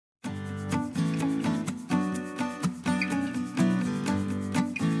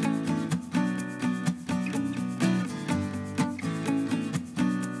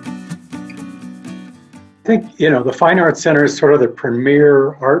I think, the Fine Arts Center is sort of the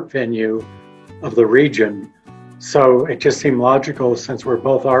premier art venue of the region. So it just seemed logical, since we're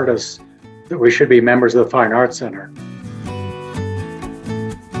both artists, that we should be members of the Fine Arts Center.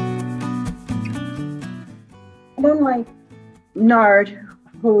 And unlike Nard,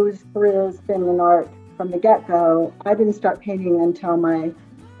 whose career has been in art from the get-go, I didn't start painting until my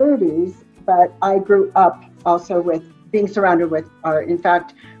 30s, but I grew up also with being surrounded with art. In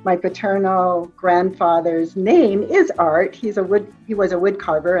fact, my paternal grandfather's name is Art. He was a wood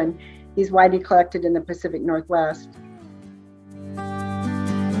carver, and he's widely collected in the Pacific Northwest.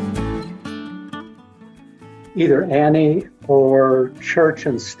 Either Annie or Church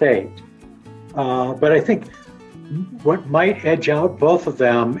and State. But I think what might edge out both of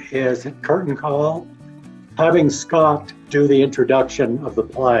them is at Curtain Call, having Scott do the introduction of the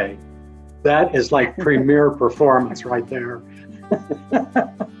play. That is like premier performance right there.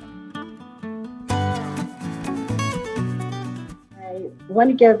 I want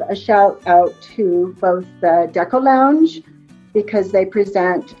to give a shout out to both the Deco Lounge, because they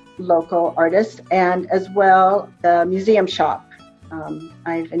present local artists, and as well the museum shop.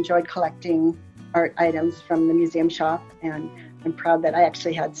 I've enjoyed collecting art items from the museum shop, and I'm proud that I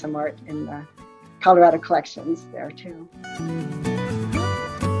actually had some art in the Colorado collections there too.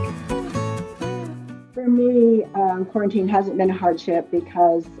 For me, quarantine hasn't been a hardship,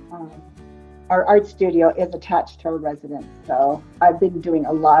 because our art studio is attached to our residence. So I've been doing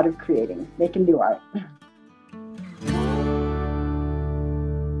a lot of creating, making new art.